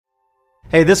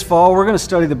Hey, this fall we're going to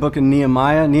study the book of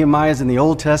Nehemiah. Nehemiah is in the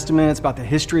Old Testament. It's about the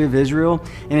history of Israel.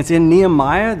 And it's in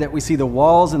Nehemiah that we see the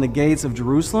walls and the gates of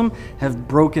Jerusalem have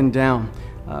broken down.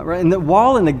 Right? And the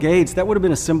wall and the gates, that would have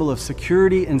been a symbol of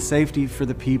security and safety for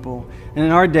the people. And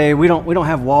in our day, we don't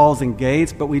have walls and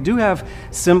gates, but we do have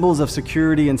symbols of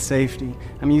security and safety.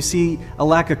 I mean, you see a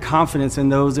lack of confidence in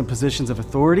those in positions of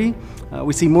authority.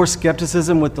 We see more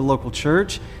skepticism with the local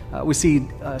church. We see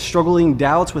struggling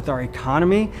doubts with our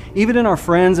economy. Even in our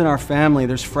friends and our family,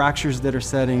 there's fractures that are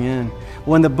setting in.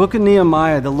 Well, in the book of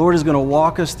Nehemiah, the Lord is going to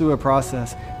walk us through a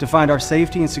process to find our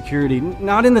safety and security,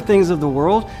 not in the things of the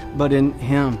world, but in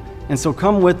Him. And so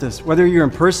come with us, whether you're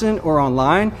in person or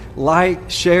online, like,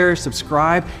 share,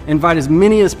 subscribe, invite as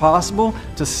many as possible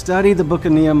to study the book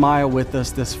of Nehemiah with us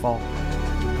this fall.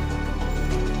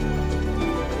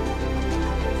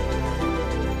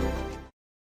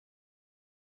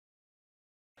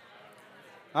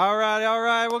 All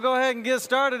right. We'll go ahead and get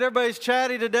started. Everybody's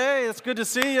chatty today. It's good to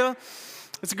see you.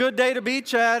 It's a good day to be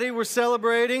chatty. We're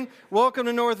celebrating. Welcome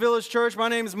to North Village Church. My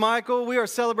name is Michael. We are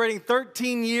celebrating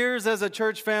 13 years as a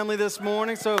church family this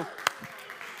morning. So,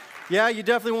 yeah, you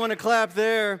definitely want to clap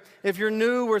there. If you're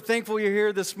new, we're thankful you're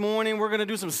here this morning. We're going to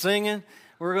do some singing.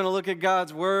 We're going to look at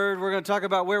God's Word. We're going to talk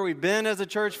about where we've been as a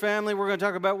church family. We're going to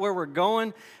talk about where we're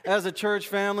going as a church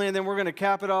family. And then we're going to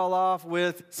cap it all off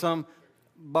with some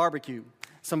barbecue.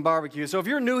 So if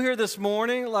you're new here this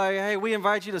morning, hey, we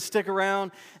invite you to stick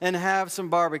around and have some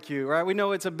barbecue, right? We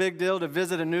know it's a big deal to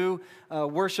visit a new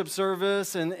worship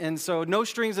service, and so no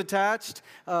strings attached.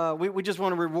 We just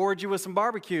want to reward you with some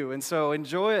barbecue, and so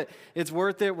enjoy it. It's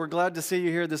worth it. We're glad to see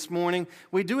you here this morning.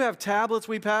 We do have tablets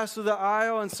we pass through the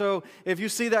aisle, and so if you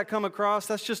see that come across,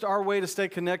 that's just our way to stay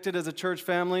connected as a church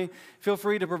family. Feel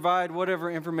free to provide whatever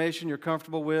information you're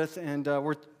comfortable with, and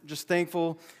we're just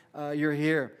thankful you're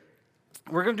here.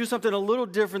 We're going to do something a little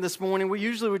different this morning. We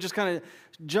usually would just kind of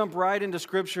jump right into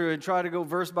Scripture and try to go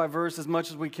verse by verse as much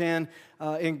as we can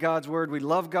in God's Word. We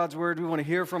love God's Word. We want to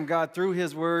hear from God through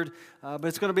His Word. But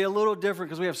it's going to be a little different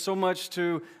because we have so much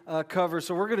to cover.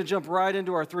 So we're going to jump right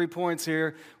into our 3 points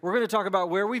here. We're going to talk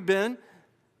about where we've been,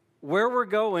 where we're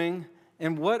going,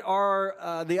 and what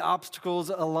are the obstacles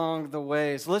along the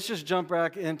way. So let's just jump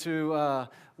back into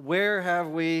where have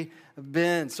we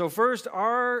been. So first,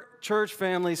 our church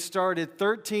family started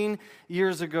 13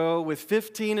 years ago with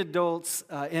 15 adults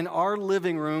in our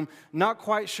living room, not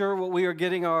quite sure what we are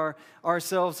getting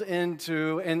ourselves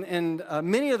into. And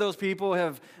many of those people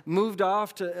have moved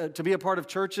off to be a part of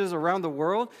churches around the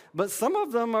world, but some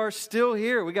of them are still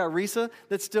here. We got Risa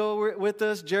that's still with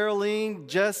us, Geraldine,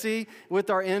 Jesse with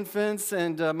our infants,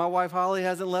 and my wife Holly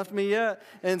hasn't left me yet,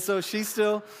 and so she's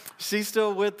still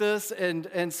with us.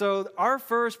 And so our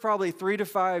first probably 3 to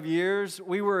 5 years,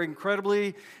 we were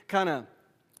incredibly kind of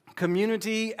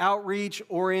community outreach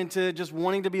oriented, just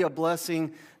wanting to be a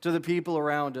blessing to the people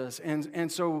around us.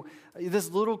 And so this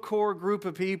little core group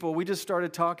of people, we just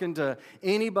started talking to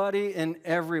anybody and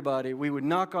everybody. We would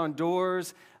knock on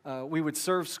doors. We would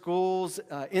serve schools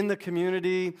in the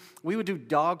community. We would do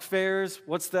dog fairs.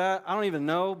 What's that? I don't even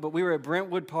know, but we were at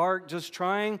Brentwood Park just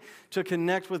trying to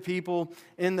connect with people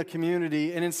in the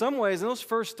community. And in some ways, in those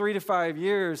first 3 to 5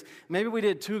 years, maybe we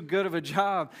did too good of a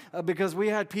job because we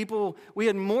had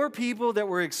more people that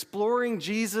were exploring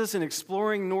Jesus and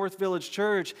exploring North Village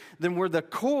Church than were the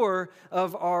core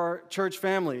of our church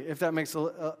family, if that makes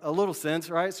a little sense,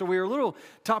 right? So we were a little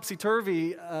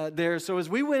topsy-turvy there. So as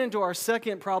we went into our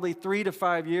second probably 3 to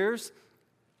 5 years,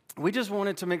 we just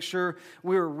wanted to make sure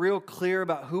we were real clear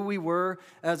about who we were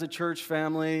as a church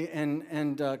family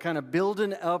and kind of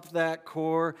building up that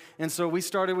core. And so we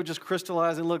started with just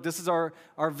crystallizing, look, this is our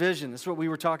vision. This is what we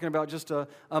were talking about just a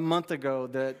month ago,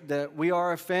 that we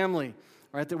are a family,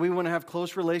 right? That we want to have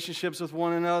close relationships with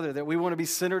one another, that we want to be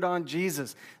centered on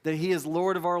Jesus, that He is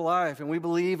Lord of our life. And we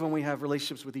believe when we have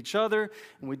relationships with each other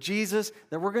and with Jesus,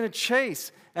 that we're going to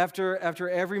chase after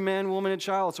every man, woman, and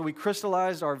child. So we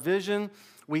crystallized our vision.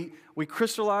 We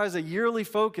crystallized a yearly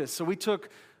focus. So we took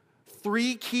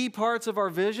 3 key parts of our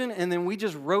vision, and then we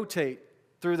just rotate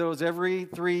through those every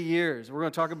 3 years. We're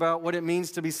going to talk about what it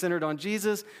means to be centered on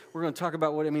Jesus. We're going to talk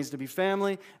about what it means to be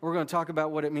family. We're going to talk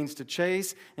about what it means to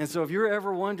chase. And so if you're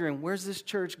ever wondering, where's this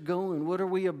church going? What are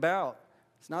we about?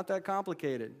 It's not that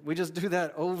complicated. We just do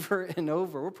that over and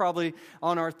over. We're probably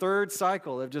on our 3rd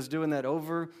cycle of just doing that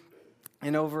over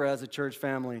and over as a church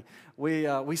family.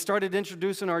 we started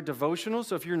introducing our devotionals.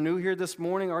 So if you're new here this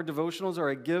morning, our devotionals are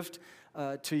a gift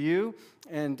to you.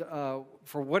 And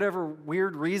for whatever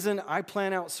weird reason, I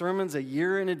plan out sermons a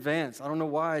year in advance. I don't know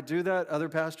why I do that. Other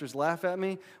pastors laugh at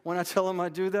me when I tell them I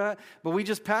do that. But we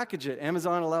just package it.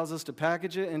 Amazon allows us to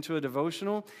package it into a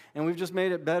devotional. And we've just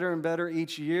made it better and better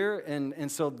each year.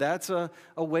 And so that's a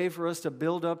way for us to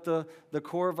build up the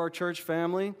core of our church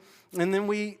family. And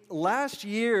then last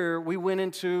year, we went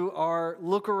into our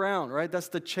look around, right? That's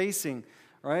the chasing,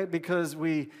 right? Because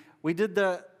we did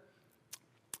the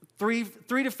 3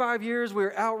 to 5 years, we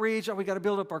were outreach. We got to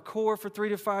build up our core for 3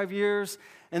 to 5 years.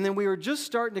 And then we were just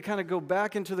starting to kind of go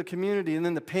back into the community. And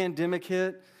then the pandemic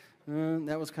hit.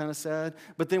 That was kind of sad.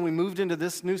 But then we moved into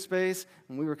this new space,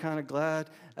 and we were kind of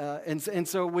glad. And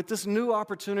so with this new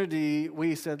opportunity,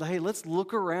 we said, hey, let's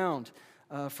look around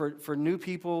for new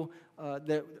people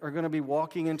that are going to be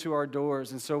walking into our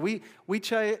doors. And so we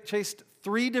chased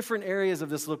 3 different areas of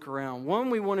this look around. One,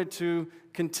 we wanted to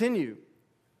continue.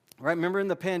 Right? Remember in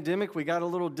the pandemic, we got a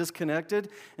little disconnected,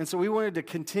 and so we wanted to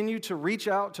continue to reach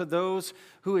out to those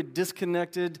who had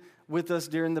disconnected with us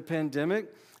during the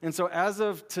pandemic. And so as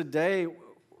of today,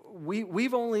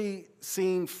 we've only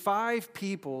seen 5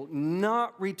 people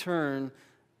not return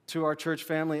to our church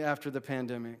family after the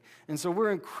pandemic. And so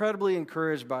we're incredibly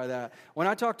encouraged by that. When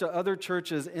I talk to other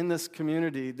churches in this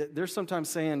community, they're sometimes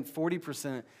saying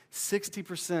 40%,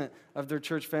 60% of their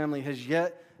church family has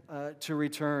yet to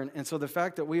return. And so the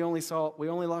fact that we only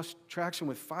lost traction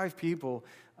with 5 people,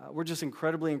 we're just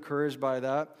incredibly encouraged by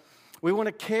that. We want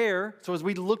to care. So as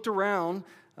we looked around,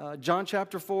 John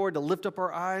chapter 4, to lift up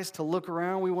our eyes, to look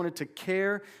around, we wanted to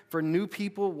care for new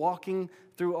people walking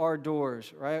through our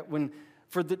doors, right?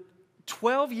 For the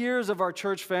 12 years of our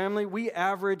church family, we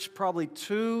averaged probably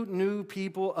 2 new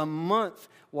people a month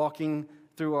walking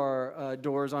through our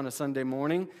doors on a Sunday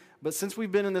morning. But since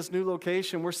we've been in this new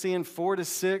location, we're seeing 4 to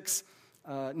 6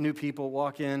 new people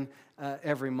walk in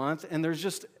every month. And there's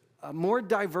just more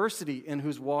diversity in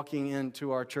who's walking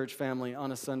into our church family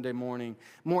on a Sunday morning.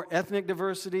 More ethnic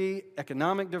diversity,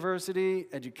 economic diversity,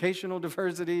 educational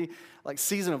diversity, like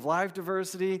season of life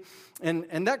diversity.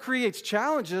 And that creates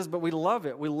challenges, but we love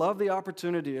it. We love the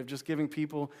opportunity of just giving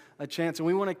people a chance. And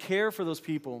we want to care for those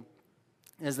people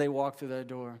as they walk through that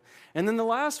door. And then the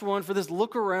last one for this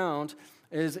look around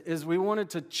is we wanted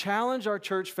to challenge our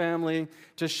church family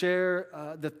to share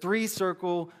the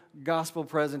 3-circle gospel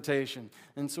presentation.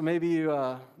 And so maybe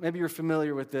you're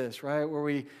familiar with this, right? Where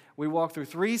we walk through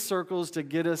 3 circles to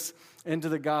get us into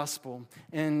the gospel.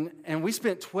 And we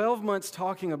spent 12 months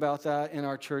talking about that in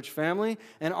our church family.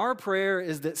 And our prayer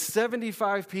is that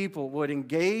 75 people would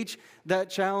engage that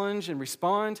challenge and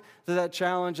respond to that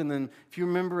challenge. And then if you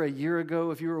remember a year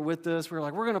ago, if you were with us, we were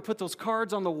like, we're going to put those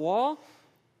cards on the wall.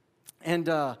 And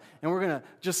we're going to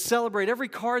just celebrate every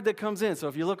card that comes in. So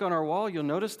if you look on our wall, you'll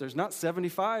notice there's not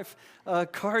 75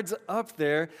 cards up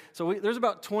there. So there's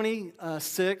about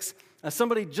 26.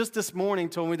 Somebody just this morning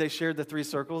told me they shared the 3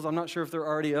 circles. I'm not sure if they're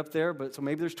already up there, but so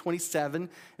maybe there's 27.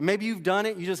 And maybe you've done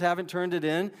it, you just haven't turned it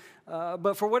in.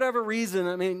 But for whatever reason,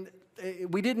 I mean,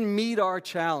 we didn't meet our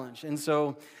challenge. And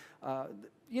so,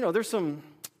 there's some,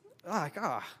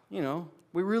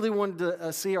 we really wanted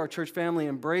to see our church family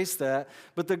embrace that.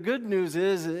 But the good news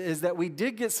is that we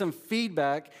did get some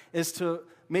feedback as to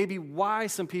maybe why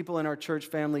some people in our church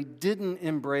family didn't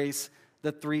embrace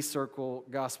the 3-circle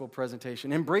gospel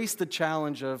presentation, embrace the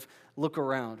challenge of look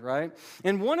around, right?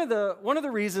 And one of the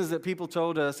reasons that people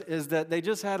told us is that they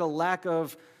just had a lack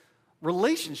of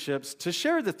relationships to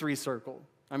share the 3-circle.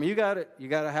 I mean, you got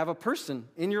to have a person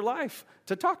in your life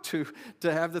to talk to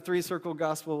have the 3-circle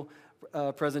gospel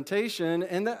presentation.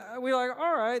 And we're like,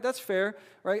 all right, that's fair,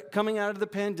 right? Coming out of the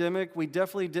pandemic, we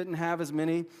definitely didn't have as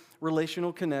many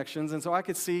relational connections. And so I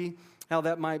could see how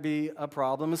that might be a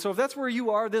problem. And so if that's where you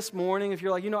are this morning, if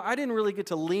you're like, I didn't really get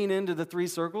to lean into the 3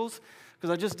 circles because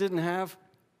I just didn't have,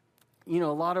 a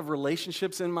lot of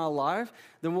relationships in my life,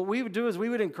 then what we would do is we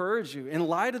would encourage you, in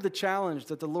light of the challenge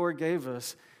that the Lord gave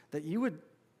us, that you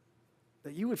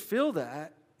would feel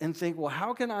that and think, well,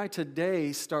 how can I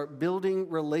today start building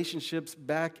relationships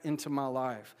back into my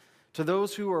life to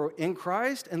those who are in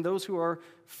Christ and those who are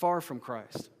far from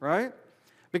Christ, right?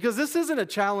 Because this isn't a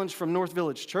challenge from North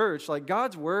Village Church. Like,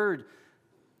 God's word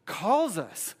calls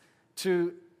us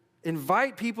to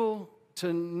invite people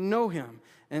to know him.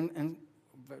 And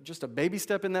just a baby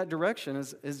step in that direction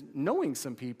is knowing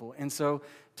some people. And so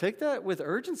take that with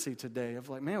urgency today of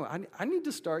like, man, I need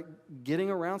to start getting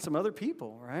around some other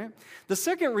people, right? The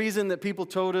second reason that people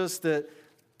told us that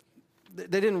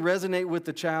they didn't resonate with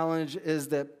the challenge is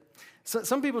that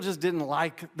some people just didn't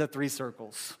like the 3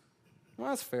 circles. Well,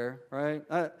 that's fair, right?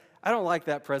 I don't like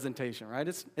that presentation, right?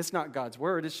 It's not God's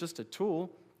word. It's just a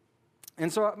tool.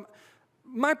 And so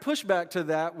my pushback to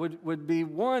that would be,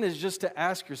 one, is just to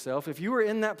ask yourself, if you were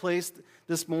in that place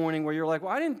this morning where you're like,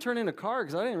 well, I didn't turn in a card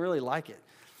because I didn't really like it.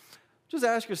 Just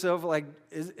ask yourself, like,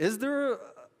 is there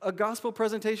a gospel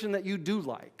presentation that you do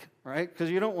like, right?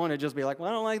 Because you don't want to just be like, well,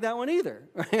 I don't like that one either.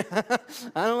 Right?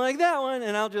 I don't like that one,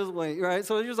 and I'll just wait, right?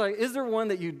 So it's just like, is there one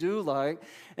that you do like?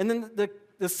 And then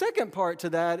the second part to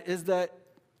that is that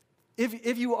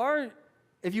if you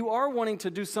are wanting to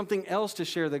do something else to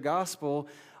share the gospel,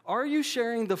 are you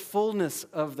sharing the fullness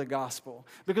of the gospel?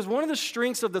 Because one of the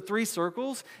strengths of the 3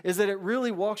 circles is that it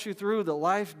really walks you through the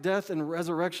life, death, and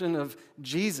resurrection of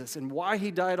Jesus and why he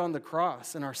died on the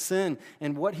cross and our sin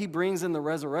and what he brings in the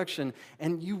resurrection.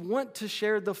 And you want to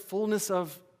share the fullness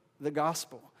of the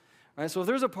gospel. Right? So if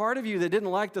there's a part of you that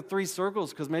didn't like the 3 circles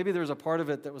because maybe there's a part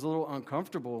of it that was a little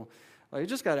uncomfortable, you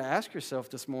just got to ask yourself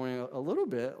this morning a little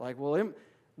bit, like, well,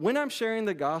 when I'm sharing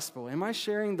the gospel, am I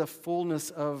sharing the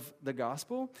fullness of the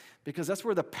gospel? Because that's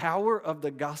where the power of the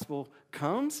gospel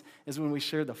comes, is when we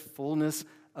share the fullness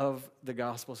of the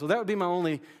gospel. So that would be my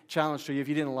only challenge to you if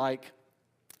you didn't like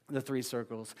the 3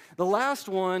 circles. The last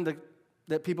one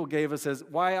that people gave us as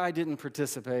why I didn't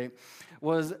participate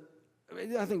was,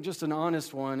 I think, just an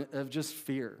honest one of just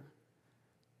fear.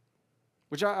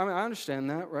 Which I understand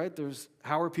that, right? There's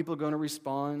how are people going to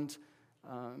respond?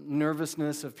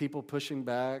 Nervousness of people pushing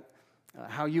back,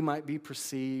 how you might be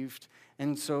perceived.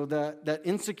 And so that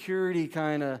insecurity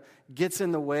kind of gets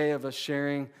in the way of us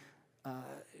sharing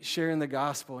the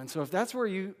gospel. And so if that's where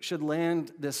you should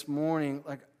land this morning,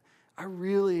 like, I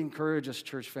really encourage us,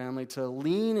 church family, to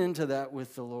lean into that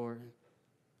with the Lord.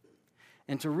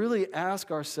 And to really ask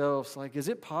ourselves, like, is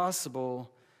it possible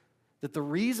that the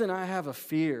reason I have a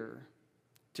fear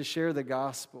to share the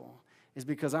gospel is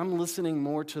because I'm listening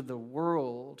more to the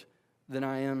world than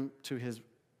I am to his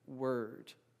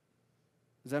word?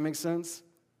 Does that make sense?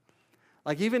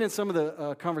 Like, even in some of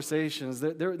the conversations,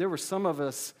 there were some of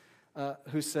us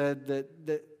who said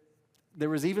that there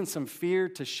was even some fear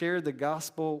to share the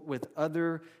gospel with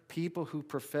other people who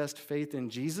professed faith in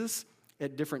Jesus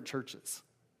at different churches.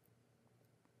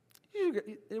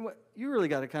 You really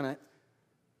got to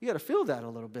you got to feel that a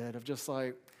little bit of just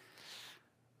like,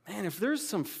 man, if there's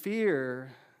some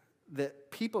fear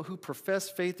that people who profess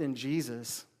faith in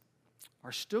Jesus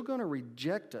are still going to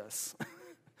reject us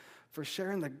for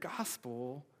sharing the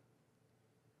gospel,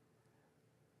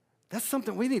 that's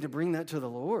something we need to bring that to the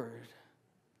Lord.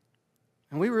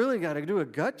 And we really got to do a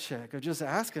gut check of just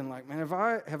asking, like, man,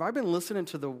 have I been listening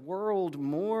to the world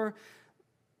more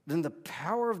than the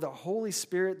power of the Holy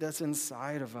Spirit that's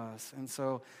inside of us? And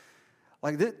so,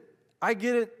 like, I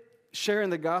get it, sharing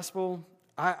the gospel.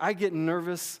 I get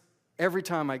nervous every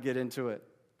time I get into it,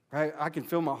 right? I can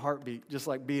feel my heartbeat just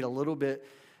like beat a little bit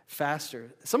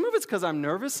faster. Some of it's because I'm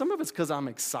nervous. Some of it's because I'm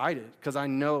excited, because I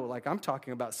know, like, I'm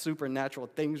talking about supernatural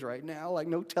things right now. Like,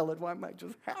 no telling what might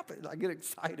just happen. I get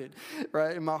excited,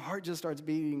 right? And my heart just starts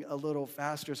beating a little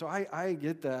faster. So I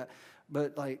get that.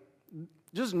 But, like,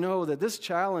 just know that this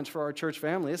challenge for our church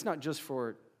family, it's not just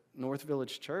for North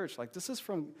Village Church. Like, this is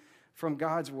from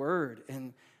God's word.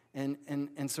 And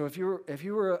so if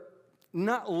you were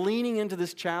not leaning into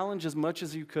this challenge as much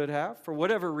as you could have, for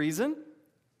whatever reason,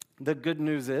 the good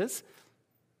news is,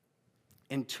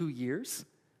 in 2 years,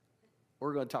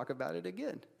 we're going to talk about it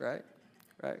again, right?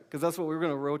 Right? Because that's what we're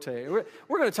going to rotate. We're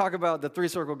going to talk about the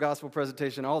 3-circle gospel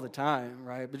presentation all the time,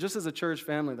 right? But just as a church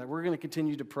family, that we're going to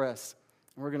continue to press,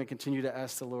 and we're going to continue to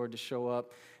ask the Lord to show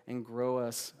up and grow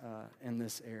us in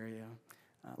this area.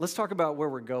 Let's talk about where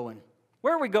we're going.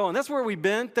 Where are we going? That's where we've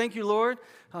been. Thank you, Lord,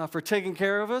 for taking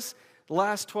care of us. The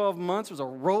last 12 months was a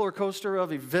roller coaster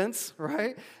of events,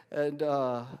 right? And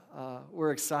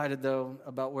we're excited, though,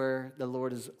 about where the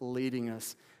Lord is leading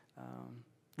us.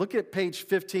 Look at page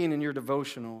 15 in your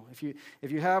devotional. If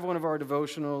you have one of our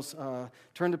devotionals,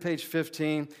 turn to page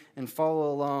 15 and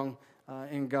follow along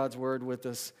in God's word with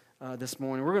us this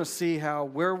morning. We're going to see how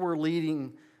where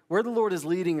the Lord is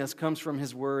leading us comes from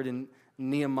his word in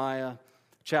Nehemiah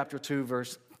chapter 2,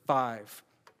 verse 5.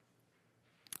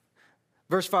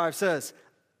 Verse 5 says,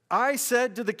 I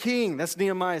said to the king, that's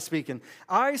Nehemiah speaking,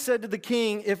 I said to the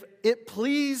king, if it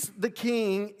please the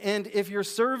king, and if your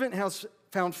servant has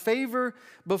found favor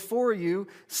before you,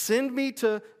 send me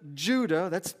to Judah,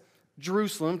 that's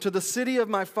Jerusalem, to the city of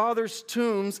my father's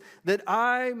tombs, that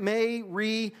I may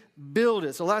rebuild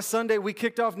it. So last Sunday, we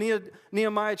kicked off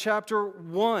Nehemiah chapter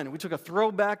 1. We took a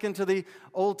throwback into the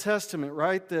Old Testament,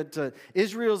 right? That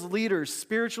Israel's leaders,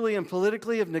 spiritually and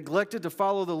politically, have neglected to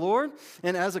follow the Lord.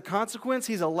 And as a consequence,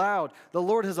 the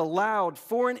Lord has allowed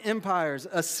foreign empires,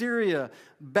 Assyria,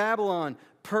 Babylon,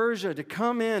 Persia, to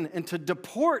come in and to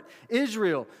deport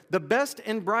Israel, the best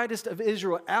and brightest of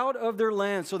Israel, out of their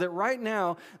land, so that right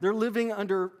now they're living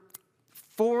under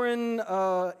foreign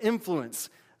influence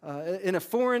in a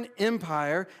foreign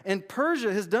empire. And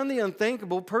Persia has done the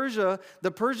unthinkable. Persia,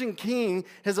 the Persian king,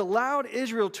 has allowed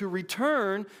Israel to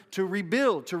return, to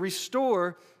rebuild, to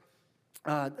restore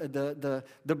the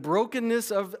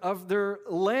brokenness of their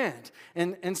land.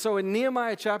 And so in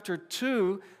Nehemiah chapter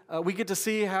 2, we get to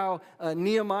see how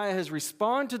Nehemiah has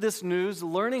responded to this news,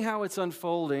 learning how it's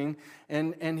unfolding,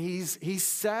 and he's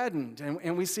saddened.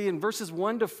 And we see in verses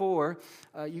 1 to 4,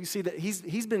 you see that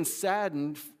he's been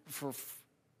saddened for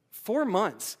 4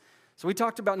 months. So we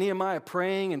talked about Nehemiah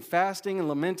praying and fasting and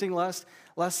lamenting last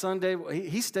Sunday.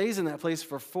 He stays in that place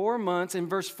for 4 months. In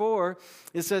verse 4,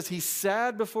 it says he's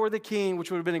sad before the king,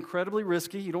 which would have been incredibly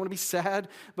risky. You don't want to be sad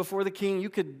before the king. You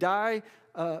could die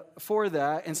for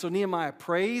that. And so Nehemiah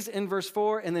prays in verse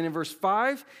 4, and then in verse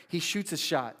 5, he shoots a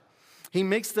shot. He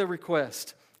makes the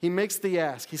request. He makes the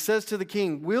ask. He says to the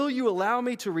king, will you allow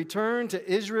me to return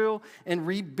to Israel and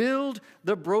rebuild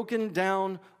the broken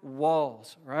down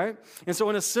walls, right? And so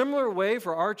in a similar way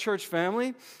for our church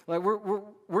family, like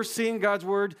we're seeing God's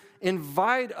word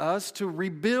invite us to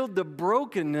rebuild the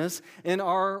brokenness in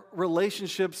our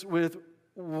relationships with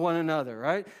one another,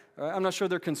 right? I'm not sure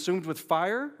they're consumed with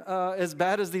fire as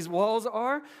bad as these walls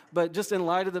are, but just in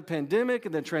light of the pandemic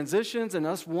and the transitions and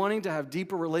us wanting to have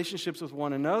deeper relationships with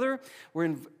one another,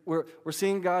 we're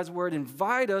seeing God's word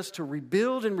invite us to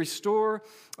rebuild and restore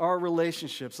our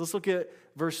relationships. Let's look at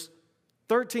verse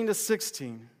 13 to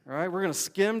 16, all right? We're going to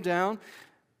skim down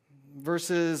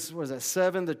verses,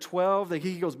 7 to 12, that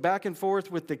he goes back and forth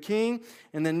with the king,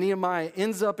 and then Nehemiah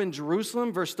ends up in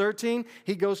Jerusalem. Verse 13,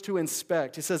 he goes to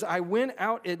inspect. He says, I went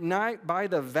out at night by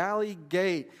the valley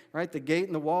gate, right? The gate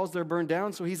and the walls, they're burned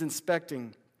down, so he's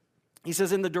inspecting. He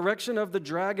says, in the direction of the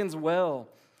dragon's well,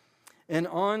 and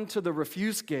on to the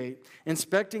refuse gate,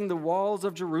 inspecting the walls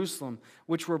of Jerusalem,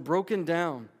 which were broken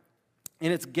down,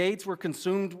 and its gates were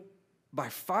consumed by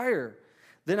fire.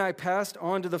 Then I passed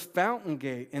on to the fountain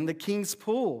gate and the king's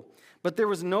pool, but there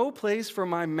was no place for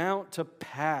my mount to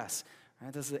pass.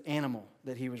 Right, this is the animal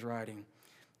that he was riding.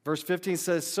 Verse 15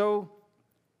 says, so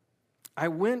I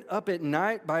went up at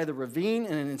night by the ravine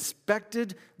and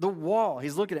inspected the wall.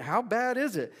 He's looking at how bad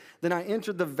is it? Then I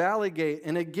entered the valley gate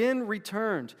and again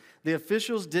returned. The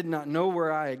officials did not know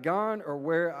where I had gone or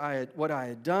what I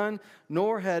had done,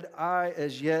 nor had I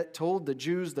as yet told the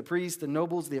Jews, the priests, the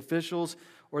nobles, the officials,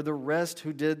 or the rest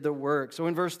who did the work. So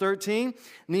in verse 13,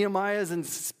 Nehemiah is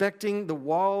inspecting the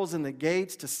walls and the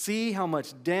gates to see how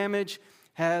much damage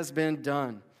has been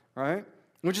done, right?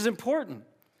 Which is important,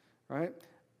 right?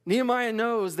 Nehemiah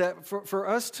knows that for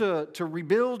us to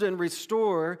rebuild and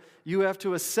restore, you have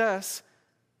to assess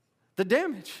the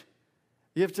damage.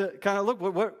 You have to kind of look,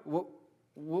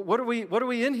 what are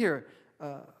we in here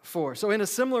for? So in a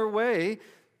similar way,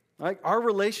 like our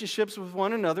relationships with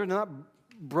one another, not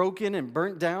broken and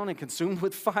burnt down and consumed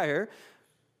with fire,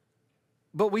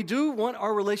 but we do want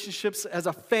our relationships as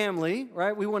a family,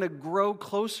 right? We want to grow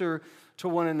closer to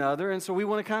one another, and so we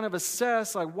want to kind of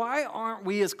assess, like, why aren't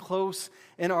we as close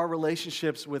in our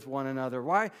relationships with one another?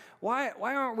 Why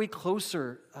aren't we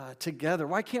closer together?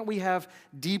 Why can't we have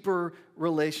deeper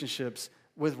relationships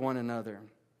with one another?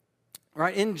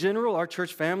 Right? In general, our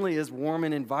church family is warm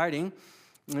and inviting.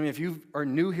 I mean, if you are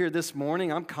new here this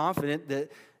morning, I'm confident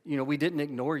that we didn't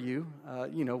ignore you.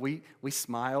 We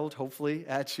smiled, hopefully,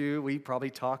 at you. We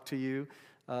probably talked to you,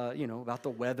 about the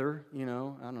weather, I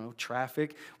don't know,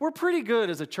 traffic. We're pretty good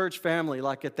as a church family,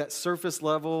 like at that surface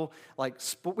level. Like,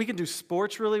 we can do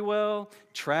sports really well,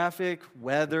 traffic,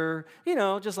 weather,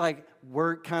 just like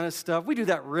work kind of stuff. We do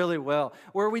that really well.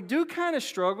 Where we do kind of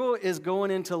struggle is going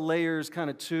into layers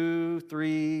kind of 2,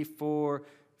 3, 4,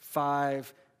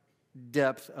 5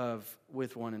 depth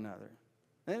with one another.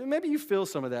 And maybe you feel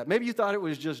some of that. Maybe you thought it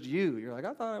was just you. You're like,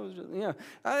 I thought it was just,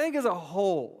 I think as a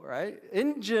whole, right?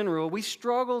 In general, we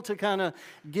struggle to kind of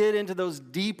get into those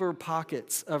deeper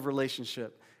pockets of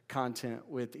relationship content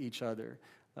with each other.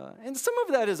 And some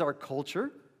of that is our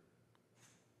culture.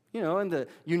 In the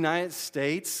United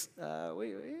States,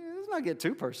 let's not get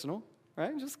too personal,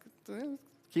 right? Just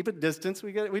keep it distance.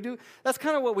 We do. That's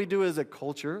kind of what we do as a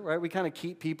culture, right? We kind of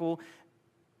keep people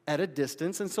at a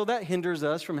distance, and so that hinders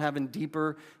us from having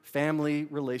deeper family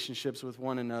relationships with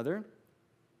one another.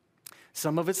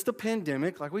 Some of it's the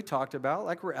pandemic, like we talked about,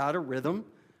 like we're out of rhythm,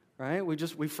 right?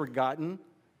 We've forgotten,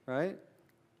 right?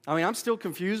 I mean, I'm still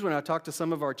confused when I talk to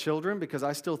some of our children because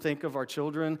I still think of our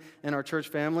children and our church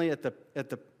family at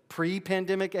the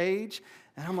pre-pandemic age,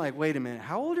 and I'm like, wait a minute,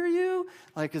 how old are you?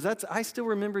 Like, because I still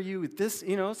remember you with this,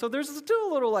 so there's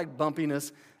still a little like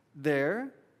bumpiness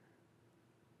there.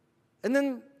 And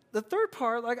then the third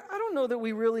part, like, I don't know that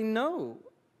we really know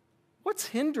what's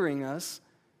hindering us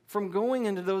from going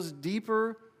into those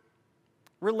deeper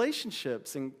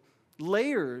relationships and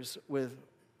layers with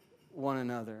one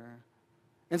another.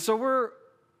 And so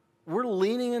we're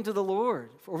leaning into the Lord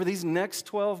over these next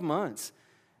 12 months.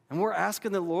 And we're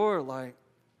asking the Lord, like,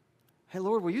 hey,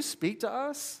 Lord, will you speak to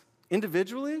us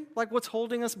individually? Like, what's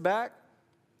holding us back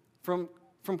from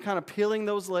kind of peeling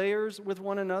those layers with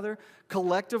one another?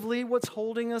 Collectively, what's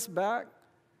holding us back?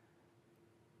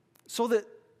 So that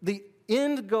the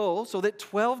end goal, so that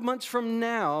 12 months from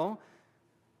now,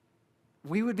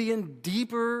 we would be in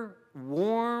deeper,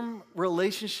 warm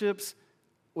relationships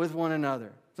with one another.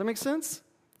 Does that make sense?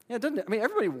 Yeah, doesn't it? I mean,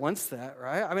 everybody wants that,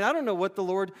 right? I mean, I don't know what the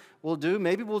Lord will do.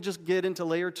 Maybe we'll just get into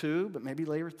layer 2, but maybe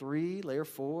layer 3, layer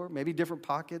 4, maybe different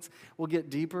pockets will get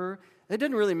deeper. It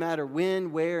doesn't really matter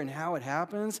when, where, and how it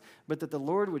happens, but that the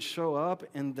Lord would show up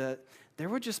and that there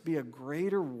would just be a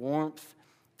greater warmth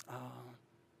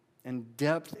and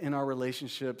depth in our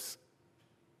relationships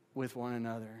with one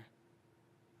another.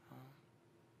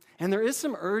 And there is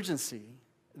some urgency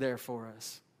there for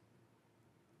us.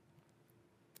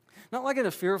 Not like in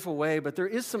a fearful way, but there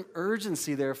is some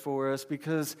urgency there for us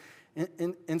because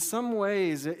in some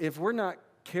ways, if we're not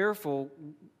careful,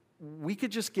 we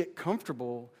could just get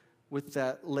comfortable with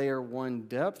that layer 1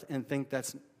 depth and think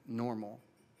that's normal.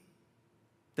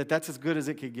 That's as good as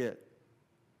it could get,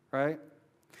 right?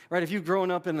 Right, if you've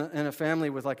grown up in a family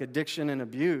with like addiction and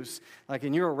abuse, like,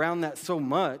 and you're around that so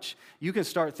much, you can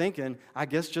start thinking, I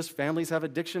guess just families have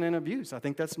addiction and abuse. I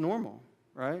think that's normal,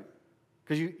 right?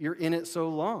 Because you're in it so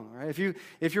long, right?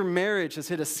 If your marriage has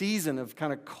hit a season of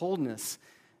kind of coldness,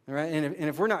 right? And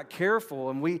if we're not careful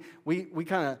and we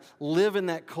kind of live in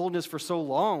that coldness for so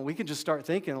long, we can just start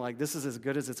thinking like this is as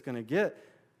good as it's going to get,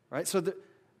 right? So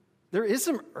there is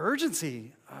some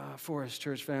urgency for us,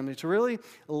 church family, to really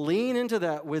lean into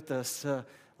that with us.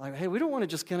 Like, hey, we don't want to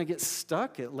just kind of get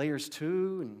stuck at layers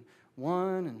 2 and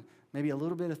 1 and maybe a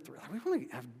little bit of 3. We want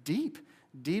to have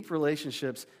deep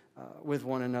relationships with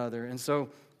one another. And so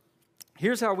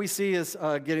here's how we see us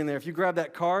getting there. If you grab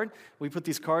that card, we put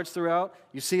these cards throughout.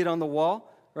 You see it on the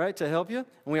wall, right, to help you. And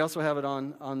we also have it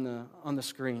on the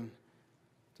screen.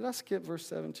 Did I skip verse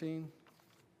 17?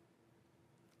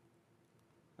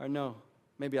 Or no,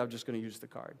 maybe I'm just going to use the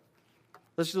card.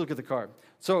 Let's just look at the card.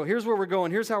 So here's where we're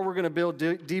going. Here's how we're going to build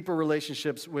deeper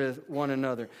relationships with one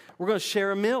another. We're going to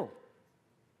share a meal,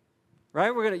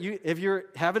 right? If you're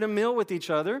having a meal with each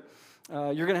other,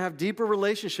 you're going to have deeper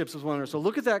relationships with one another. So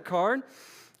look at that card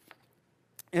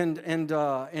and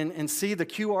see the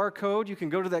QR code. You can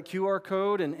go to that QR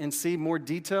code and see more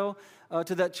detail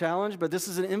to that challenge. But this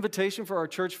is an invitation for our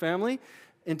church family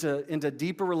into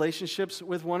deeper relationships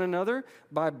with one another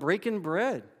by breaking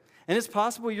bread. And it's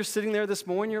possible you're sitting there this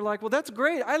morning, you're like, well, that's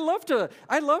great. I love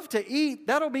to eat.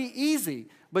 That'll be easy.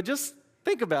 But just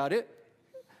think about it.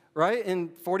 Right? In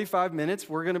 45 minutes,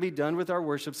 we're going to be done with our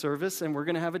worship service, and we're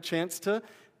going to have a chance to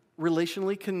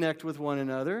relationally connect with one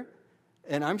another.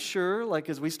 And I'm sure, like,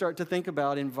 as we start to think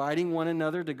about inviting one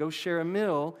another to go share a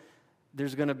meal,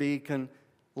 there's going to be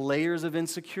layers of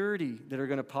insecurity that are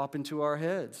going to pop into our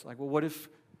heads. Like, well,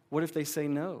 what if they say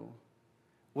no?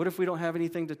 What if we don't have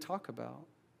anything to talk about?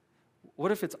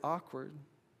 What if it's awkward?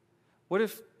 What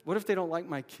if they don't like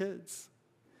my kids?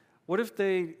 What if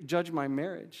they judge my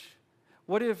marriage?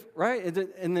 What if, right?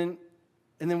 And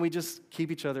then we just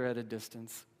keep each other at a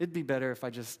distance. It'd be better if I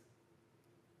just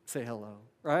say hello,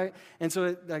 right? And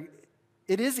so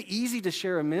it is easy to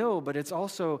share a meal, but it's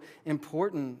also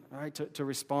important, right, to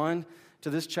respond to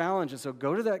this challenge. And so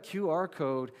go to that QR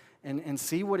code and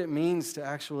see what it means to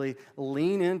actually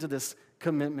lean into this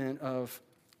commitment of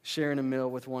sharing a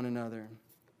meal with one another.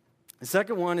 The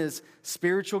second one is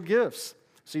spiritual gifts.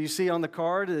 So you see on the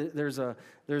card, there's an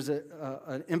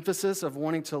emphasis of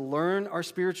wanting to learn our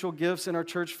spiritual gifts in our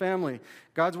church family.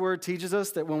 God's word teaches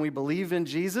us that when we believe in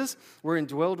Jesus, we're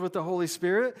indwelled with the Holy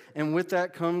Spirit, and with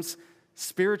that comes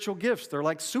spiritual gifts. They're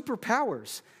like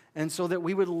superpowers. And so that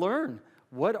we would learn,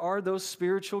 what are those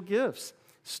spiritual gifts?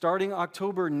 Starting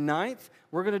October 9th,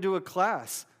 we're going to do a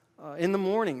class in the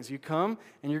mornings. You come,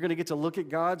 and you're going to get to look at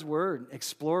God's word,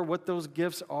 explore what those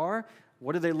gifts are.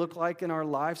 what do they look like in our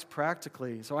lives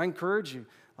practically? So I encourage you,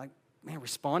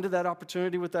 respond to that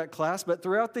opportunity with that class. But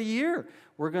throughout the year,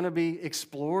 we're going to be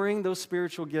exploring those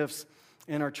spiritual gifts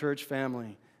in our church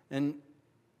family. And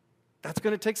that's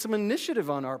going to take some initiative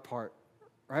on our part,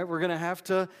 right? We're going to have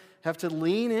to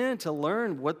lean in to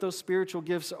learn what those spiritual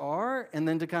gifts are and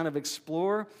then to kind of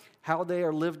explore how they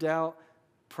are lived out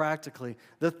practically.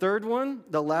 The third one,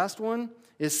 the last one,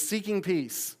 is seeking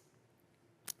peace.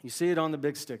 You see it on the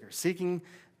big sticker, seeking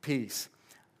peace.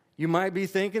 You might be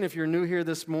thinking, if you're new here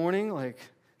this morning,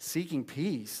 seeking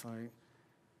peace.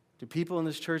 Do people in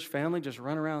this church family just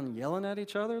run around yelling at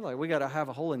each other? We got to have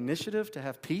a whole initiative to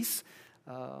have peace?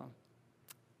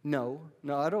 No,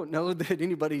 I don't know that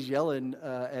anybody's yelling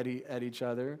at each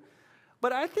other.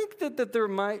 But I think that there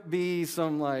might be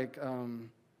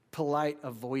some polite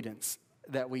avoidance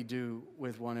that we do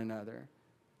with one another.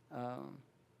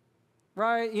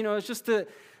 Right? It's just that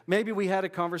maybe we had a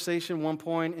conversation one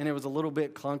point and it was a little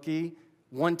bit clunky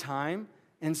one time,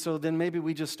 and so then maybe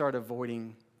we just start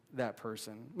avoiding that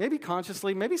person. Maybe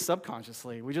consciously, maybe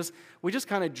subconsciously. We just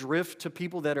kind of drift to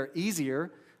people that are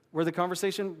easier where the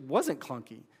conversation wasn't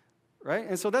clunky, right?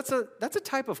 And so that's a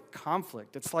type of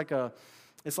conflict. It's like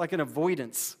an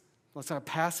avoidance. It's like a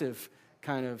passive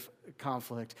kind of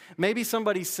conflict. Maybe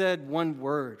somebody said one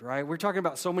word, right? We're talking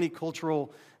about so many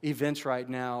cultural events right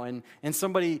now, and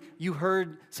you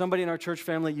heard somebody in our church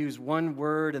family use one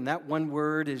word, and that one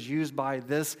word is used by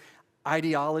this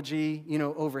ideology,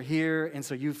 over here, and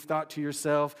so you've thought to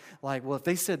yourself, well, if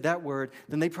they said that word,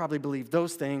 then they probably believe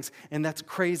those things, and that's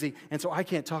crazy, and so I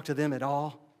can't talk to them at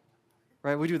all,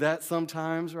 right? We do that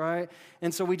sometimes, right?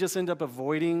 And so we just end up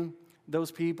avoiding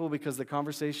those people because the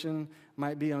conversation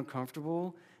might be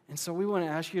uncomfortable. And so we want to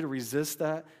ask you to resist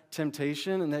that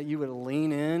temptation and that you would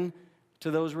lean in to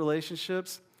those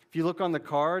relationships. If you look on the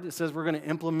card, it says we're going to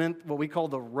implement what we call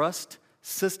the RUST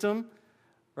system,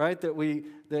 right? That we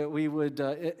would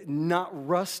not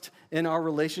rust in our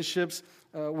relationships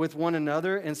with one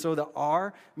another. And so the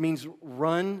R means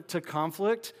run to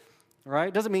conflict, right?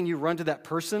 It doesn't mean you run to that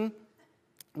person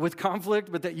with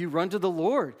conflict, but that you run to the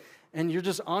Lord. And you're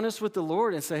just honest with the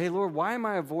Lord and say, hey, Lord, why am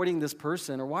I avoiding this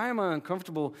person? Or why am I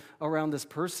uncomfortable around this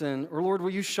person? Or Lord, will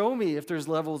you show me if there's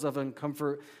levels of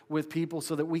uncomfort with people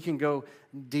so that we can go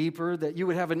deeper, that you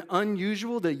would have an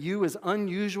unusual,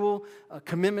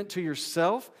 commitment to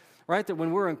yourself, right? That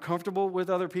when we're uncomfortable with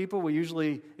other people,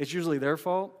 it's usually their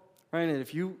fault, right? And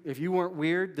if you weren't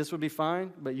weird, this would be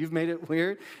fine, but you've made it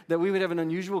weird. That we would have an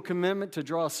unusual commitment to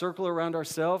draw a circle around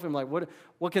ourselves and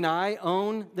what can I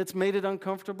own that's made it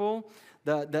uncomfortable?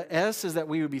 The S is that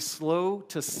we would be slow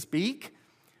to speak,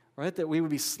 right? That we would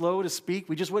be slow to speak.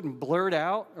 We just wouldn't blurt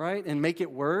out, right, and make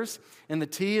it worse. And the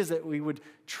T is that we would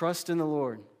trust in the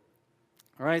Lord,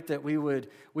 right? That we would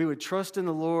trust in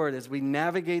the Lord as we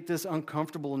navigate this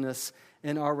uncomfortableness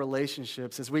in our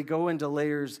relationships, as we go into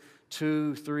layers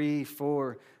 2, 3,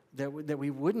 4, that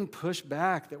we wouldn't push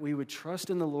back, that we would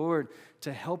trust in the Lord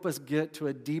to help us get to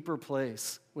a deeper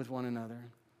place with one another.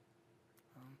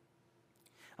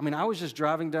 I was just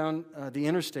driving down the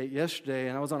interstate yesterday,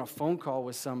 and I was on a phone call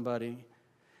with somebody,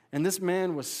 and this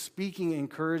man was speaking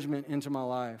encouragement into my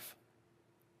life.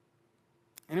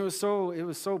 And it was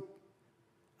so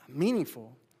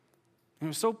meaningful, and it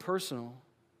was so personal,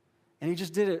 and he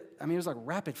just did it, it was like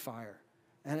rapid fire,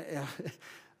 and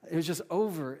it was just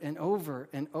over and over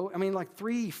and over.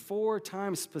 3-4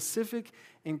 times specific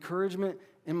encouragement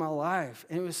in my life.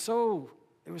 And it was so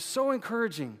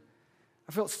encouraging.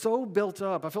 I felt so built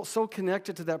up. I felt so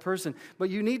connected to that person.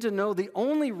 But you need to know the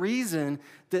only reason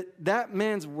that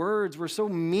man's words were so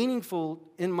meaningful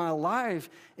in my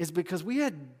life is because we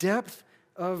had depth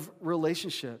of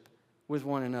relationship with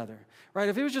one another, right?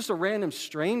 If it was just a random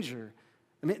stranger,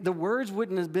 the words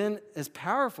wouldn't have been as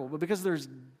powerful, but because there's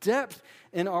depth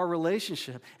in our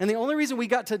relationship. And the only reason we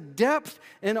got to depth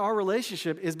in our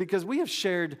relationship is because we have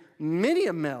shared many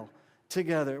a meal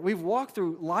together. We've walked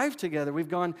through life together. We've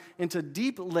gone into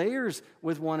deep layers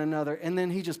with one another. And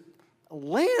then he just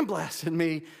blasted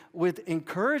me with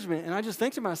encouragement. And I just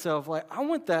think to myself, I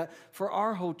want that for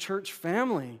our whole church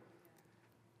family.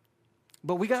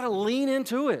 But we got to lean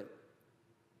into it.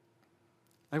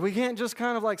 We can't just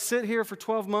kind of sit here for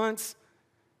 12 months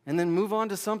and then move on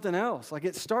to something else.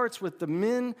 It starts with the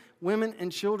men, women,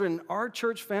 and children, our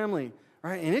church family,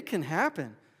 right? And it can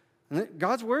happen. And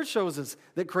God's word shows us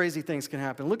that crazy things can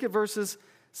happen. Look at verses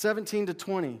 17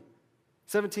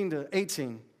 to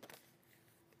 18. It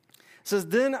says,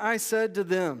 then I said to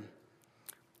them,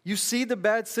 you see the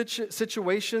bad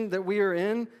situation that we are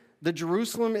in, The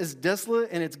Jerusalem is desolate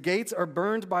and its gates are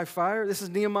burned by fire. This is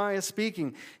Nehemiah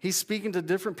speaking. He's speaking to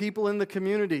different people in the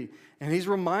community, and he's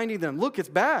reminding them, look, it's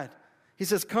bad. He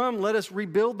says, come, let us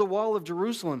rebuild the wall of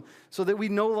Jerusalem so that we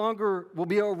no longer will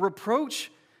be a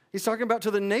reproach. He's talking about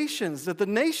to the nations, that the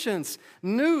nations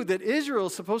knew that Israel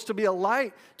is supposed to be a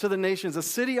light to the nations, a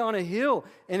city on a hill,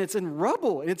 and it's in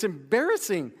rubble, and it's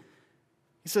embarrassing.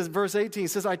 He says, verse 18, he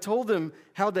says, I told them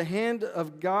how the hand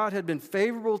of God had been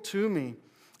favorable to me,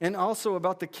 and also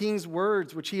about the king's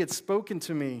words which he had spoken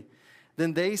to me.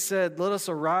 Then they said, let us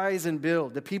arise and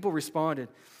build. The people responded.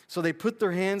 So they put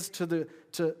their hands to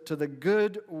the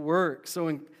good work. So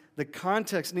in the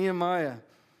context, Nehemiah,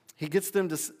 he gets them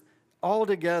to all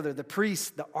together, the priests,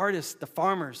 the artists, the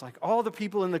farmers, like all the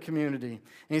people in the community. And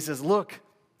he says, look,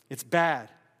 it's bad.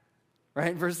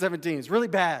 Right? Verse 17, it's really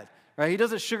bad. Right? He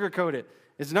doesn't sugarcoat it.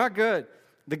 It's not good.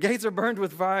 The gates are burned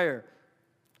with fire.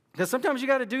 Because sometimes you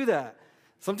got to do that.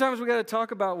 Sometimes we got to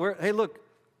talk about where, hey, look,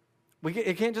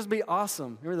 it can't just be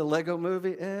awesome. Remember the Lego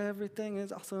movie? Everything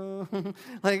is awesome.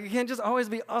 Like, it can't just always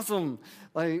be awesome.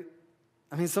 Like,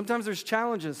 I mean, sometimes there's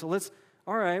challenges. So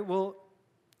all right, well,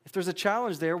 if there's a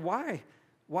challenge there, why?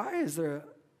 Why is there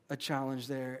a challenge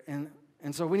there?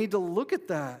 And so we need to look at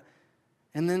that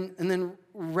and then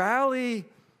rally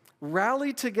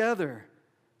together,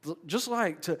 just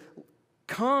like to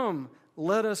come.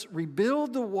 Let us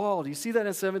rebuild the wall. Do you see that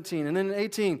in 17? And then in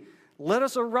 18, let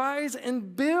us arise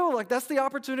and build. Like, that's the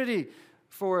opportunity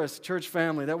for us, church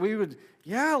family, that we would,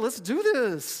 let's do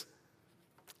this.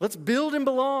 Let's build and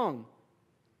belong,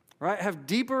 right? Have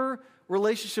deeper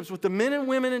relationships with the men and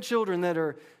women and children that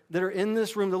are in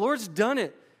this room. The Lord's done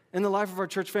it in the life of our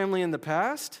church family in the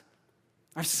past.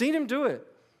 I've seen him do it.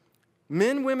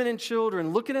 Men, women, and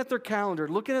children looking at their calendar,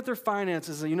 looking at their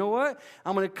finances, and you know what?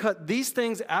 I'm going to cut these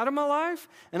things out of my life,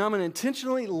 and I'm going to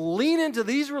intentionally lean into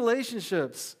these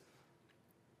relationships.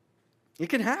 It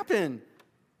can happen.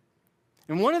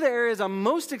 And one of the areas I'm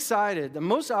most excited, the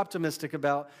most optimistic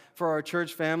about for our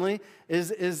church family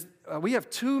is we have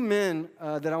two men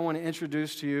that I want to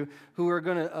introduce to you who are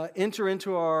going to enter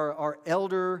into our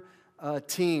elder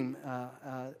team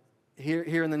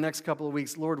here in the next couple of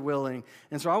weeks, Lord willing.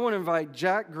 And so I want to invite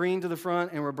Jack Green to the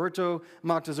front and Roberto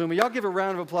Moctezuma. Y'all give a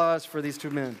round of applause for these two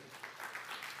men.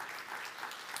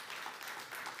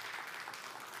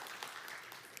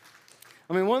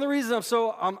 I mean, one of the reasons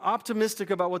I'm optimistic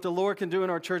about what the Lord can do in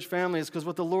our church family is because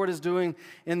what the Lord is doing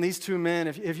in these two men.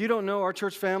 If you don't know, our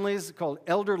church family is called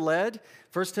elder-led.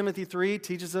 1 Timothy 3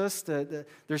 teaches us that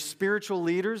they're spiritual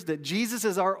leaders, that Jesus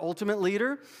is our ultimate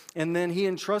leader, and then he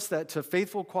entrusts that to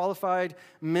faithful, qualified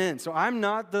men. So I'm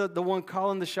not the one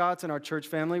calling the shots in our church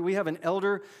family. We have an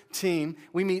elder team.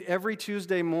 We meet every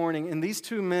Tuesday morning, and these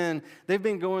two men, they've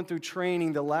been going through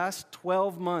training the last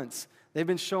 12 months. They've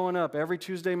been showing up every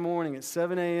Tuesday morning at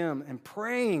 7 a.m. and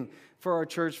praying for our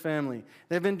church family.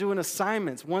 They've been doing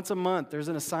assignments once a month. There's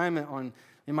an assignment on,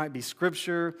 it might be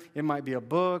scripture, it might be a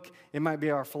book, it might be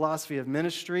our philosophy of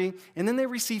ministry. And then they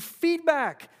receive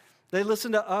feedback. They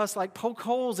listen to us, like poke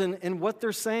holes in what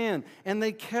they're saying. And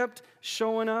they kept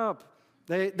showing up.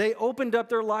 They opened up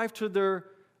their life to their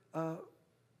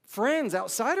friends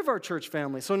outside of our church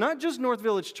family. So not just North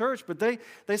Village Church, but they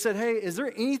said, hey, is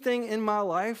there anything in my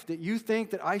life that you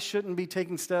think that I shouldn't be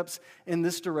taking steps in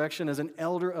this direction as an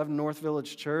elder of North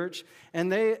Village Church?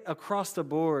 And they, across the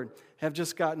board, have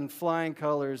just gotten flying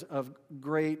colors of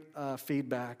great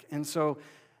feedback. And so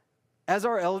as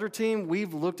our elder team,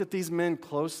 we've looked at these men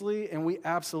closely, and we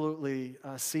absolutely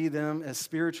see them as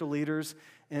spiritual leaders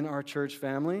in our church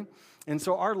family. And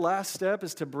so our last step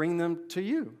is to bring them to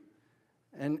you.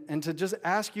 And to just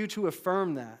ask you to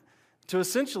affirm that, to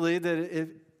essentially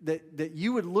that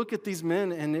you would look at these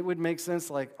men and it would make sense,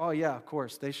 like, oh yeah, of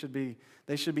course they should be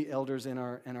elders in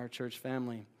our church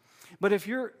family. But if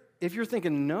you're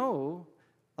thinking no,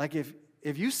 like if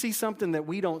you see something that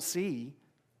we don't see,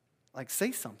 like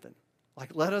say something,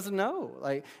 like let us know,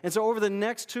 like. And so over the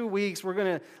next 2 weeks, we're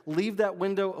going to leave that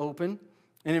window open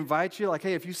and invite you, like,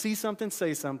 hey, if you see something,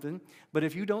 say something. But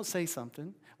if you don't say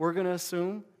something, we're going to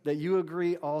assume that you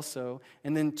agree also.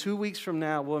 And then 2 weeks from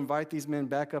now, we'll invite these men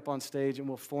back up on stage and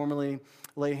we'll formally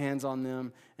lay hands on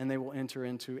them and they will enter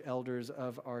into elders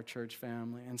of our church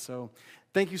family. And so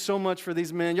thank you so much for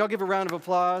these men. Y'all give a round of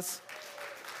applause.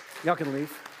 Y'all can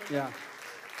leave. Yeah.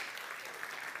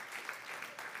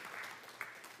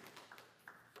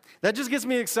 That just gets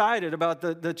me excited about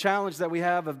the challenge that we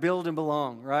have of build and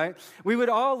belong, right? We would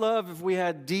all love if we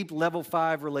had deep level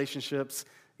 5 relationships,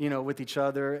 with each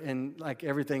other, and like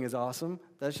everything is awesome.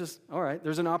 That's just, all right.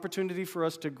 There's an opportunity for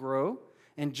us to grow.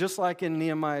 And just like in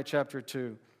Nehemiah chapter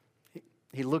 2,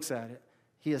 he looks at it,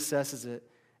 he assesses it,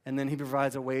 and then he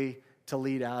provides a way to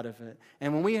lead out of it.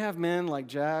 And when we have men like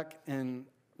Jack and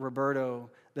Roberto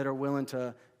that are willing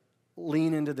to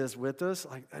lean into this with us,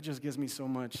 like that just gives me so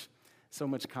much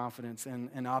confidence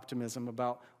and optimism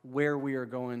about where we are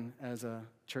going as a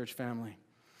church family.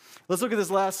 Let's look at this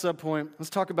last subpoint. Let's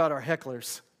talk about our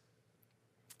hecklers.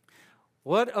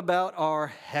 What about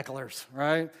our hecklers,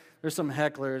 right? There's some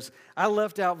hecklers. I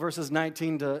left out verses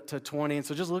 19 to 20, and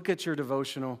so just look at your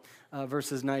devotional,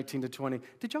 verses 19 to 20.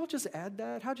 Did y'all just add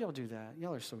that? How'd y'all do that?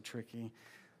 Y'all are so tricky.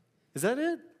 Is that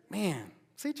it? Man,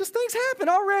 see, just things happen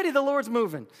already. The Lord's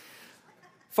moving.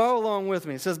 Follow along with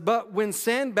me. It says, but when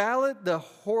Sanballat the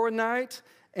Horonite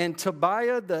and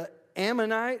Tobiah the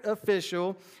Ammonite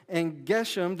official and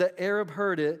Geshem the Arab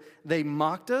heard it, they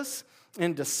mocked us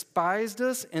and despised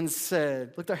us and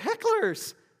said, look, they're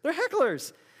hecklers. They're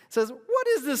hecklers. It says, what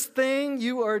is this thing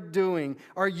you are doing?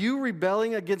 Are you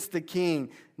rebelling against the king?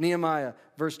 Nehemiah,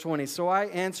 verse 20. So I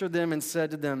answered them and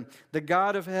said to them, the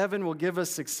God of heaven will give us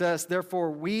success. Therefore,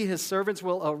 we, his servants,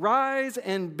 will arise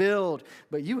and build.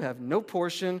 But you have no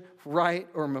portion, right,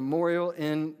 or memorial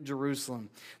in Jerusalem.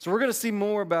 So we're going to see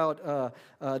more about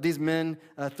these men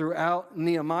throughout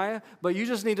Nehemiah. But you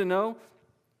just need to know,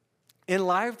 in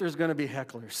life, there's going to be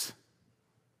hecklers.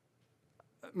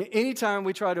 I mean, anytime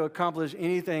we try to accomplish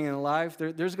anything in life,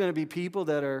 there's going to be people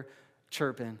that are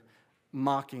chirping,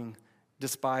 mocking,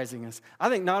 despising us. I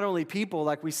think not only people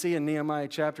like we see in Nehemiah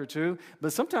chapter 2,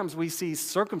 but sometimes we see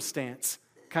circumstance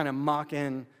kind of mock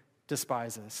and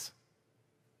despise us.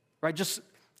 Right? Just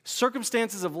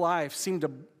circumstances of life seem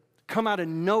to come out of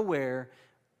nowhere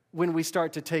when we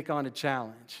start to take on a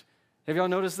challenge. Have y'all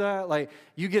noticed that? Like,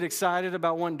 you get excited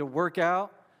about wanting to work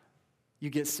out, you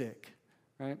get sick,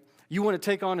 right? You want to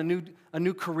take on a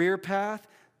new career path,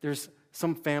 there's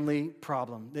some family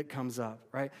problem that comes up,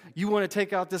 right? You want to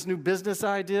take out this new business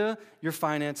idea, your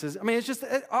finances. I mean, it's just,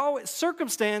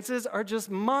 circumstances are just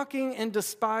mocking and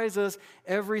despise us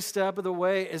every step of the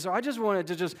way. And so I just wanted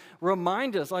to just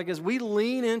remind us, like as we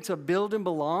lean into build and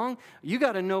belong, you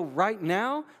got to know right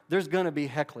now, there's going to be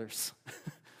hecklers.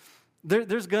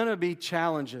 There's going to be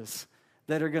challenges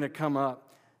that are going to come up.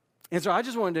 And so I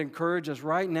just wanted to encourage us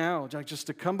right now, just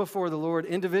to come before the Lord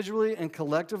individually and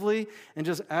collectively and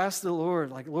just ask the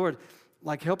Lord, Lord,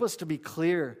 help us to be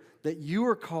clear that you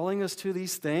are calling us to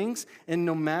these things. And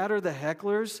no matter the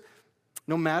hecklers,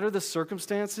 no matter the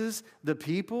circumstances, the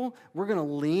people, we're going to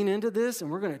lean into this and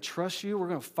we're going to trust you. We're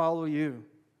going to follow you.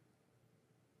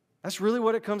 That's really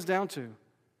what it comes down to.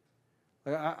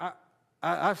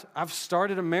 I've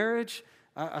started a marriage.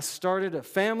 I started a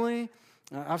family.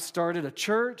 I've started a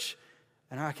church.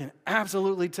 And I can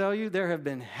absolutely tell you there have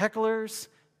been hecklers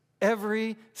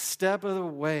every step of the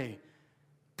way.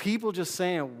 People just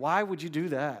saying, why would you do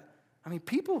that? I mean,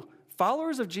 people,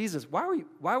 followers of Jesus,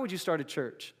 why would you start a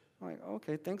church? I'm like,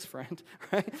 okay, thanks, friend,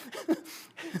 right?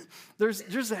 There's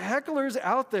hecklers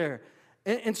out there.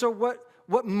 And so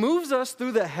what moves us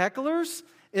through the hecklers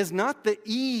is not the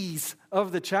ease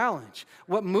of the challenge.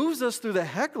 What moves us through the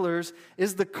hecklers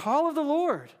is the call of the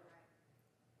Lord.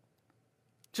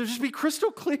 To just be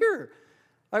crystal clear.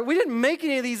 Like, we didn't make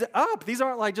any of these up. These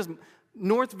aren't like just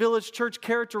North Village Church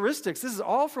characteristics. This is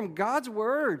all from God's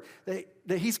word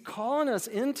that he's calling us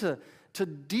into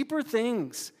deeper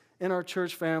things in our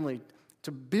church family,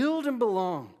 to build and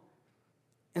belong.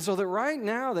 And so that right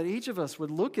now that each of us would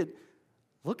look at it,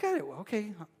 okay,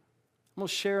 I'm going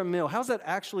to share a meal. How's that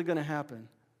actually going to happen?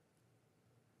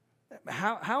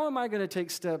 How am I going to take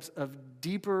steps of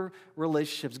deeper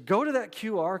relationships? Go to that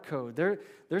QR code.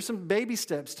 There's some baby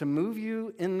steps to move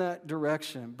you in that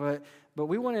direction. But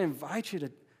we want to invite you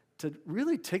to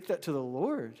really take that to the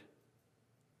Lord.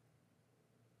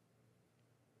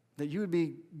 That you would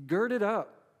be girded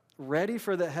up, ready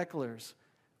for the hecklers.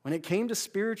 When it came to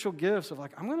spiritual gifts, of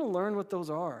like, I'm going to learn what those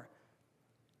are.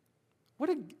 What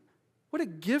a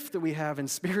gift that we have in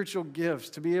spiritual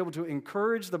gifts to be able to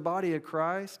encourage the body of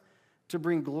Christ, to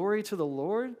bring glory to the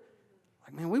Lord.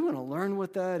 Like, man, we want to learn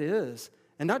what that is.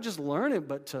 And not just learn it,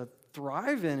 but to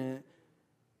thrive in it.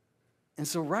 And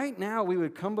so right now, we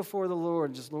would come before the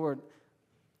Lord and just, Lord,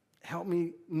 help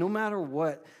me no matter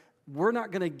what. We're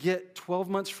not going to get 12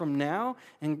 months from now,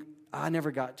 and I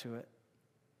never got to it.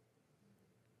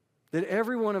 That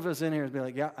every one of us in here is be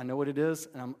like, yeah, I know what it is,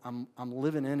 and I'm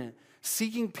living in it.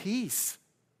 Seeking peace.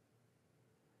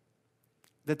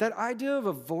 That idea of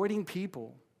avoiding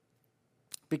people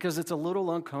because it's a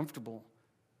little uncomfortable.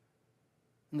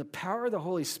 And the power of the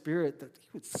Holy Spirit, that He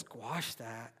would squash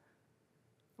that.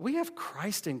 We have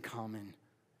Christ in common.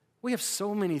 We have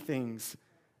so many things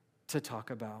to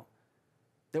talk about.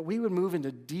 that we would move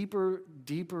into deeper,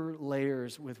 deeper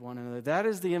layers with one another. That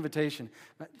is the invitation,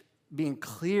 being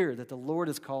clear that the Lord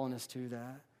is calling us to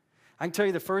that. I can tell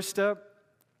you the first step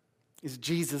is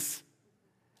Jesus.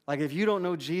 Like, if you don't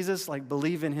know Jesus, like,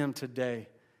 believe in him today.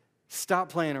 Stop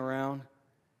playing around.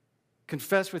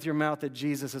 Confess with your mouth that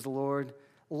Jesus is Lord.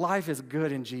 Life is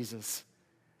good in Jesus.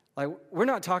 Like, we're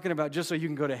not talking about just so you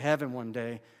can go to heaven one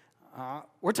day.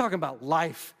 We're talking about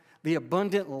life, the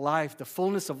abundant life, the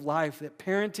fullness of life, that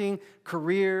parenting,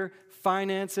 career,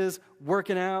 finances,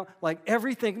 working out, like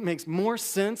everything makes more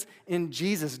sense in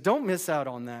Jesus. Don't miss out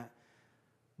on that.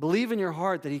 Believe in your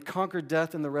heart that he conquered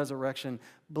death and the resurrection.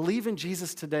 Believe in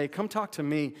Jesus today. Come talk to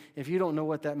me if you don't know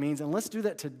what that means. And let's do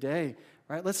that today,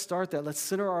 right? Let's start that. Let's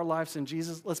center our lives in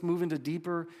Jesus. Let's move into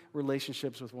deeper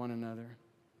relationships with one another.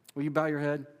 Will you bow your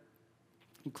head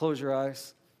and close your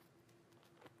eyes?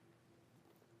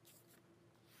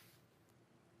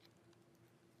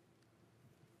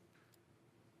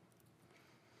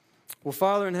 Well,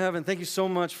 Father in heaven, thank you so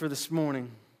much for this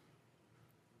morning.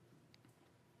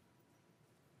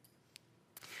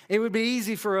 It would be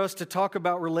easy for us to talk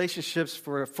about relationships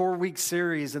for a 4-week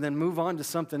series and then move on to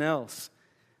something else.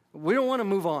 We don't want to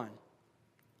move on.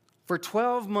 For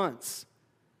 12 months,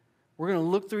 we're going to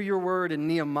look through your word in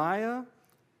Nehemiah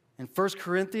and 1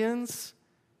 Corinthians.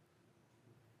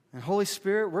 And Holy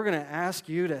Spirit, we're going to ask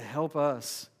you to help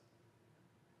us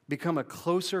become a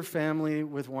closer family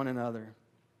with one another.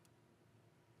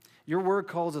 Your word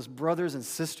calls us brothers and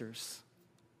sisters.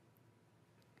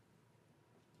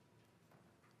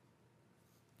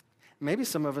 Maybe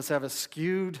some of us have a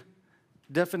skewed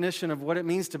definition of what it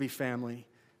means to be family,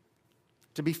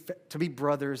 to be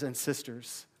brothers and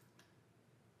sisters.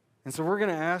 And so we're going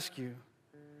to ask you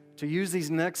to use these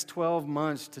next 12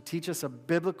 months to teach us a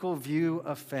biblical view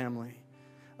of family,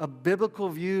 a biblical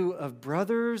view of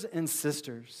brothers and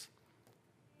sisters.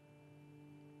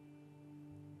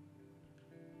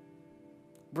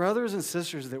 Brothers and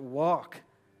sisters that walk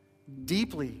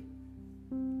deeply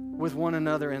with one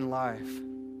another in life,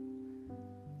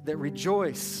 that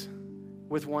rejoice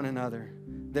with one another,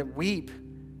 that weep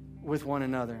with one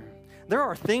another. There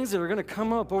are things that are going to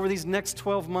come up over these next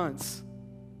 12 months.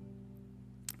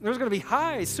 There's going to be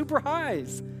highs, super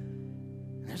highs.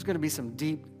 There's going to be some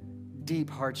deep, deep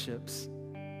hardships.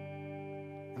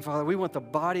 And Father, we want the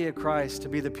body of Christ to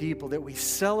be the people that we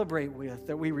celebrate with,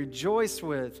 that we rejoice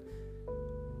with,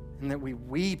 and that we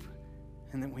weep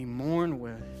and that we mourn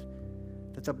with.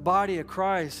 That the body of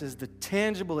Christ is the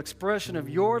tangible expression of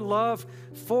your love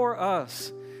for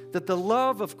us. That the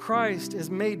love of Christ is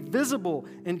made visible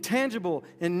and tangible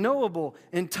and knowable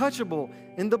and touchable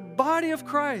in the body of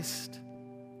Christ.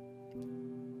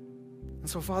 And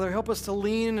so, Father, help us to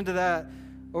lean into that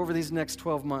over these next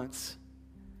 12 months.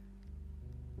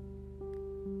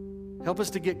 Help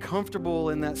us to get comfortable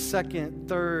in that second,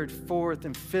 third, fourth,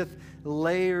 and fifth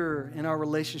layer in our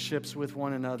relationships with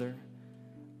one another.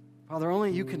 Father,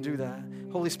 only you can do that.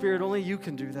 Holy Spirit, only you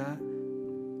can do that.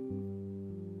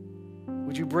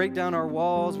 Would you break down our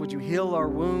walls? Would you heal our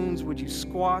wounds? Would you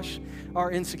squash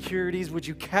our insecurities? Would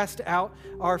you cast out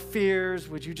our fears?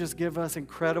 Would you just give us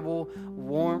incredible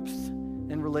warmth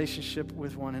in relationship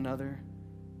with one another?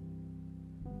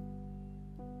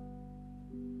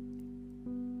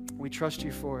 We trust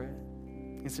you for it.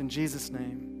 It's in Jesus'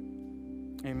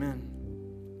 name. Amen.